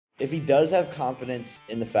if he does have confidence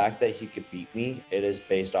in the fact that he could beat me, it is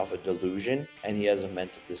based off a delusion and he has a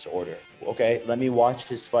mental disorder. Okay, let me watch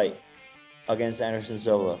his fight against Anderson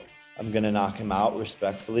Silva. I'm going to knock him out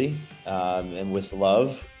respectfully and with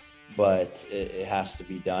love, but it has to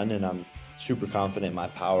be done. And I'm super confident in my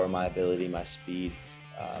power, my ability, my speed,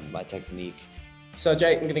 my technique. So,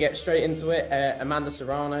 Jake, I'm going to get straight into it. Amanda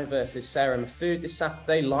Serrano versus Sarah Mahfoud this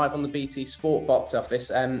Saturday, live on the BT Sport box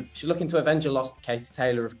office. She's looking to avenge a loss to Katie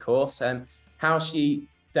Taylor, of course. How she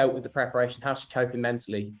dealt with the preparation? How's she coping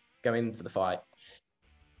mentally going into the fight?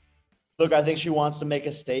 Look, I think she wants to make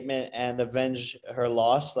a statement and avenge her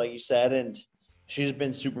loss, like you said, and she's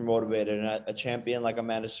been super motivated. And a champion like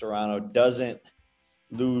Amanda Serrano doesn't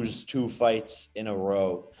lose 2 fights in a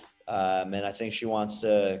row. And I think she wants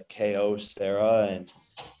to KO Sarah and,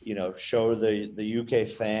 show the UK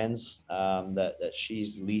fans that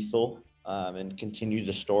she's lethal and continue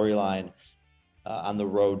the storyline on the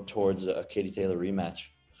road towards a Katie Taylor rematch.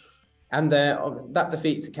 And that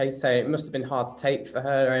defeat to Katie Taylor, it must have been hard to take for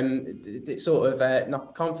her. Did it sort of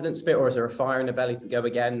knock confidence a bit, or is there a fire in her belly to go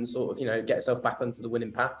again and sort of, get herself back onto the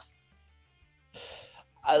winning path?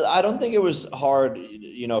 I don't think it was hard,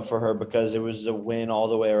 for her because it was a win all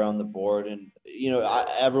the way around the board. And,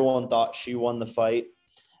 everyone thought she won the fight.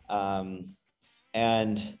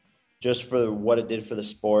 And just for what it did for the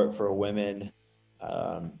sport, for women,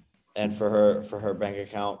 and for her bank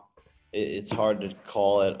account, it's hard to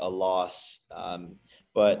call it a loss.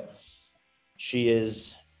 But she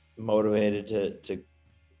is motivated to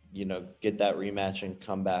get that rematch and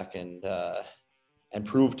come back and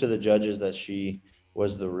prove to the judges that she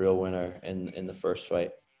was the real winner in the first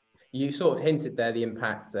fight. You sort of hinted there the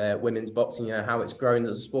impact women's boxing, how it's grown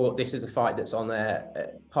as a sport. This is a fight that's on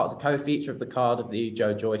there, parts of co-feature of the card of the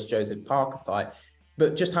Joyce Joseph Parker fight.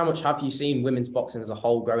 But just how much have you seen women's boxing as a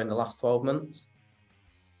whole grow in the last 12 months?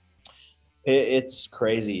 It's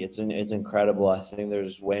crazy. It's incredible. I think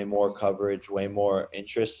there's way more coverage, way more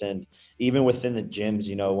interest. And even within the gyms,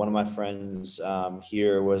 one of my friends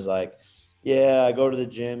here was like, yeah, I go to the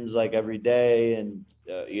gyms like every day. And,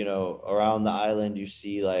 around the island, you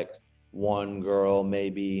see like one girl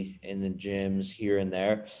maybe in the gyms here and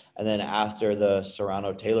there. And then after the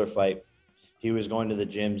Serrano Taylor fight, he was going to the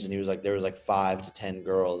gyms and he was like, there was like 5 to 10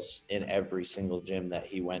 girls in every single gym that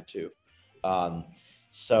he went to.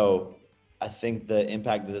 So I think the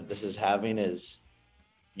impact that this is having is,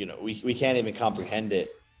 we can't even comprehend it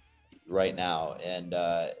right now. And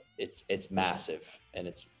it's massive and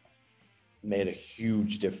it's made a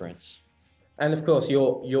huge difference. And of course,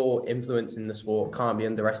 your influence in the sport can't be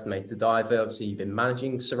underestimated either. Obviously, you've been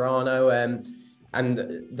managing Serrano, and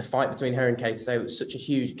the fight between her and Katie Taylor was such a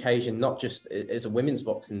huge occasion, not just as a women's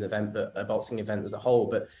boxing event, but a boxing event as a whole.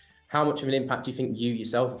 But how much of an impact do you think you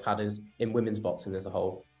yourself have had in women's boxing as a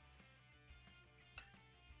whole?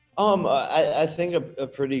 I think a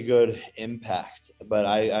pretty good impact, but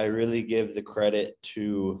I really give the credit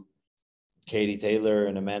to Katie Taylor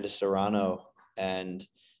and Amanda Serrano and,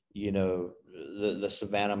 the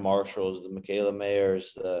Savannah Marshalls, the Michaela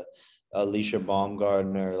Mayers, the Alicia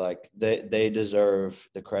Baumgardner, like they deserve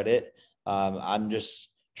the credit. I'm just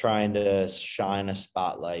trying to shine a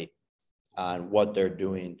spotlight on what they're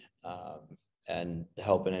doing and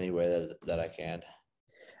help in any way that I can.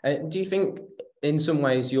 Do you think in some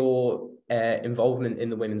ways your involvement in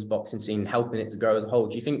the women's boxing scene, helping it to grow as a whole,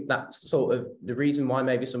 do you think that's sort of the reason why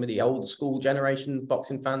maybe some of the old school generation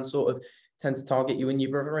boxing fans sort of tend to target you and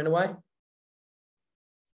your brother in a way?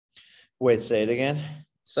 Wait, say it again.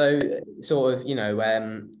 So sort of,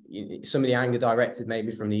 some of the anger directed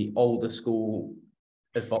maybe from the older school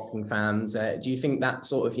of boxing fans. Do you think that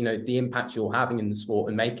sort of, the impact you're having in the sport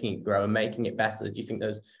and making it grow and making it better, do you think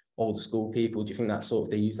those older school people, do you think that sort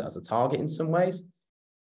of they use that as a target in some ways?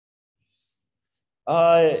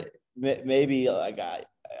 Maybe like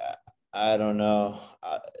I don't know.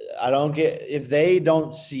 I don't get, if they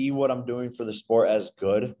don't see what I'm doing for the sport as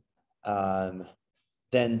good,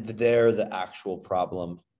 then they're the actual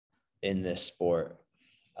problem in this sport.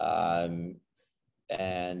 And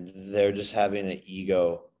they're just having an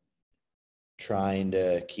ego trying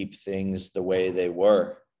to keep things the way they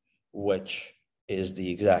were, which is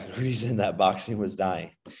the exact reason that boxing was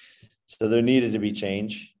dying. So there needed to be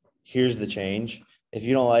change. Here's the change. If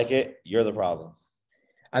you don't like it, you're the problem.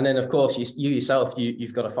 And then, of course, you yourself,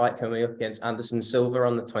 you've got a fight coming up against Anderson Silva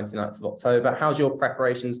on the 29th of October. How's your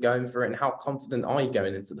preparations going for it, and how confident are you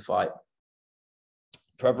going into the fight?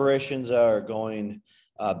 Preparations are going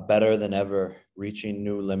better than ever, reaching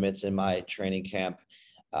new limits in my training camp.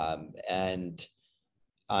 And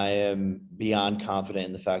I am beyond confident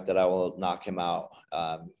in the fact that I will knock him out.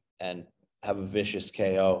 And have a vicious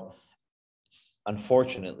KO.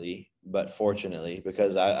 Unfortunately, but fortunately,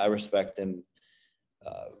 because I respect him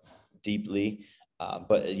deeply.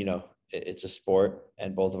 But, you know, it's a sport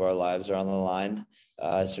and both of our lives are on the line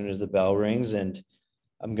as soon as the bell rings. And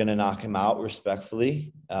I'm going to knock him out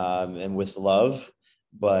respectfully and with love,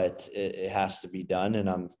 but it has to be done. And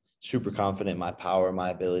I'm super confident in my power, my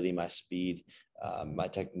ability, my speed, my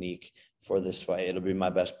technique for this fight. It'll be my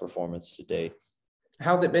best performance to date.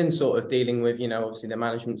 How's it been sort of dealing with, you know, obviously the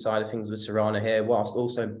management side of things with Serrano here, whilst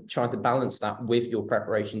also trying to balance that with your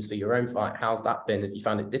preparations for your own fight? How's that been? Have you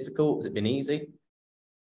found it difficult? Has it been easy?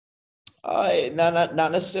 Not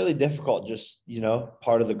necessarily difficult, just, you know,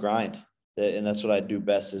 part of the grind. And that's what I do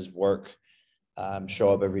best is work, show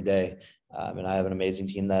up every day. And I have an amazing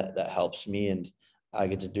team that helps me, and I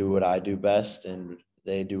get to do what I do best and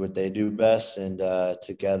they do what they do best. And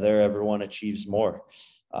together everyone achieves more.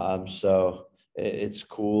 So it's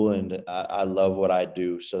cool, and I love what I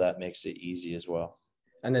do, so that makes it easy as well.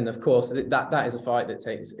 And then, of course, that is a fight that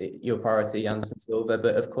takes your priority, Anderson Silva.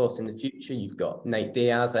 But of course, in the future, you've got Nate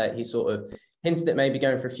Diaz. He sort of hinted at maybe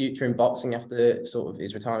going for a future in boxing after sort of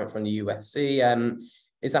his retirement from the UFC.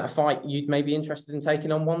 Is that a fight you'd maybe interested in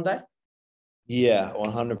taking on one day? Yeah,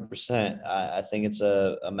 100%. I think it's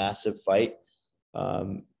a massive fight,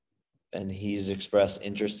 and he's expressed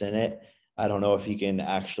interest in it. I don't know if he can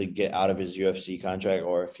actually get out of his UFC contract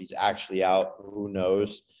or if he's actually out. Who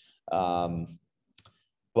knows?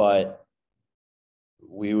 But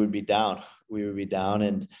we would be down. We would be down,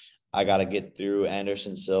 and I got to get through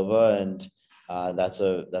Anderson Silva, and that's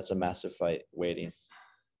a massive fight waiting.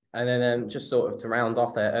 And then just sort of to round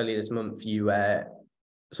off earlier this month, you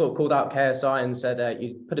sort of called out KSI and said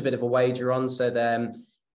you put a bit of a wager on, said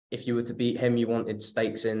if you were to beat him, you wanted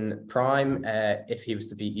stakes in prime. If he was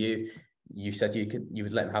to beat you, you said you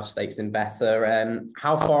would let him have stakes in better.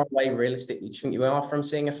 How far away realistically do you think you are from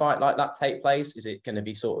seeing a fight like that take place? Is it going to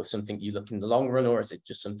be sort of something you look in the long run, or is it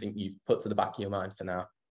just something you've put to the back of your mind for now?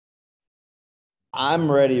 I'm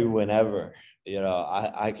ready whenever. You know,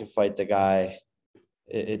 I can fight the guy.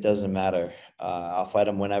 It doesn't matter. I'll fight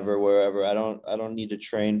him whenever, wherever. I don't need to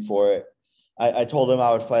train for it. I told him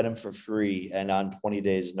I would fight him for free and on 20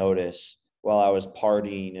 days notice while I was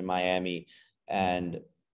partying in Miami, and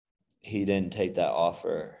he didn't take that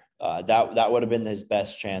offer. That would have been his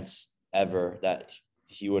best chance ever that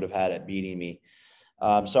he would have had at beating me.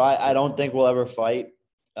 So I don't think we'll ever fight.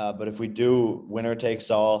 But if we do, winner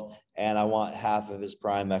takes all, and I want half of his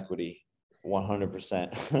prime equity,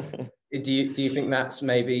 100%. Do you think that's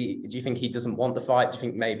maybe, do you think he doesn't want the fight? Do you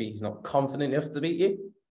think maybe he's not confident enough to beat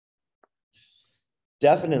you?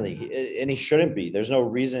 Definitely. And he shouldn't be. There's no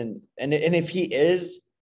reason. And if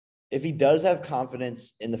he does have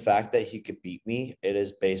confidence in the fact that he could beat me, it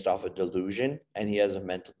is based off a delusion, and he has a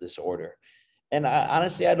mental disorder. And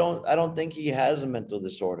honestly, I don't think he has a mental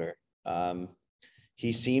disorder.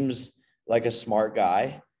 He seems like a smart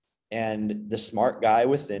guy, and the smart guy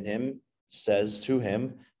within him says to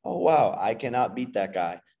him, "Oh, wow, I cannot beat that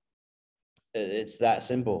guy." It's that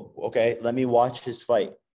simple. Okay, let me watch his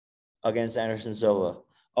fight against Anderson Silva.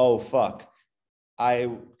 Oh, fuck. I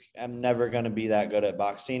am never going to be that good at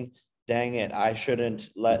boxing. Dang it. I shouldn't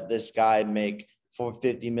let this guy make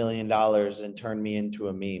 $50 million and turn me into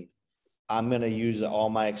a meme. I'm going to use all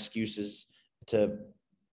my excuses to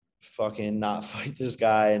fucking not fight this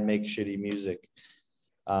guy and make shitty music.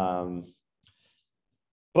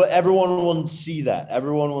 But everyone will see that.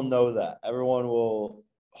 Everyone will know that. Everyone will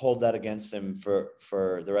hold that against him for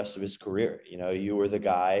the rest of his career. You know, you were the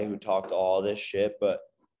guy who talked all this shit but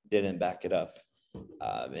didn't back it up.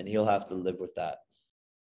 And he'll have to live with that.